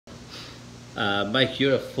Mike,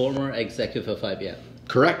 you're a former executive of IBM.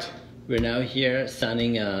 Correct. We're now here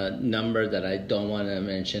signing a number that I don't want to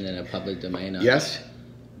mention in a public domain. Yes.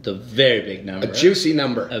 The very big number. A juicy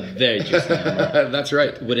number. A very juicy number. That's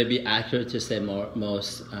right. Would it be accurate to say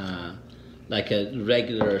most like a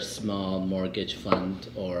regular small mortgage fund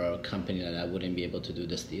or a company like that wouldn't be able to do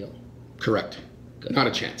this deal? Correct. Good. Not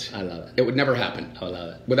a chance. I love it. It would never happen. I love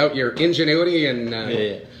it. Without your ingenuity and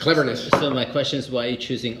cleverness. So my question is, why are you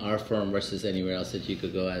choosing our firm versus anywhere else that you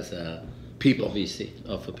could go as a people VC?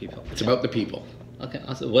 Oh, for people. It's about the people. Okay,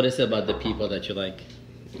 awesome. What is it about the people that you like?